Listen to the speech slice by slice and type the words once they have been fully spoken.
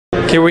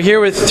Okay, we're here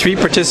with 3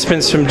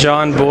 participants from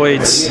John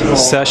Boyd's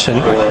session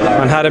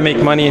on how to make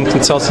money in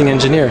consulting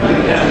engineer.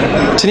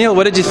 Tennille,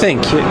 what did you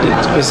think?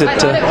 I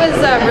thought it was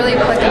really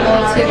applicable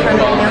to kind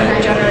of the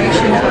younger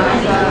generation of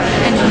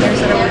engineers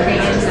that are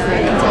working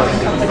in consulting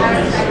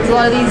companies. A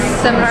lot of these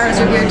seminars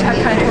are geared kind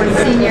of towards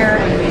senior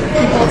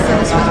people, so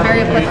this was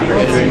very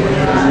applicable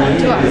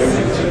to us.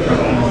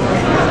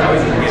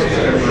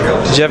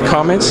 Did you have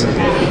comments?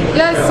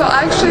 Yes, so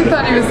I actually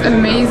thought it was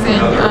amazing.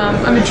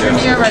 I'm a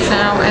junior right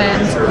now,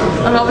 and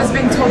I'm always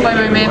being told by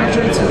my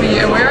manager to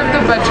be aware of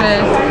the budget,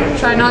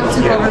 try not to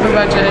go over the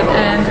budget,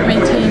 and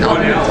maintain all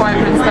the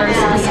requirements that are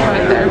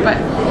specified there. But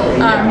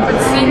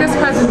seeing this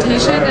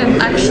presentation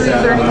and actually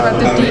learning about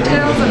the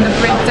details and the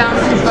breakdown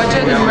of the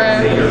budget and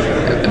where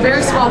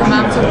very small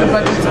amounts of the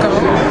budgets go,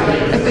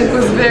 I think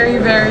was very,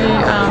 very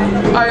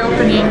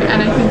eye-opening,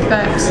 and I think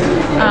that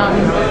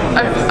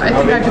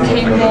I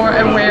became more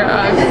aware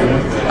of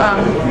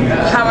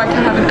how I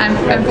can have an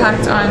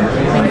impact on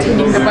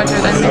maintaining the budget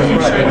and making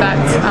sure that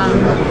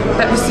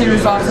that we see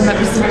results and that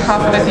we see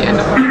profit at the end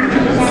of our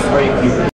careers.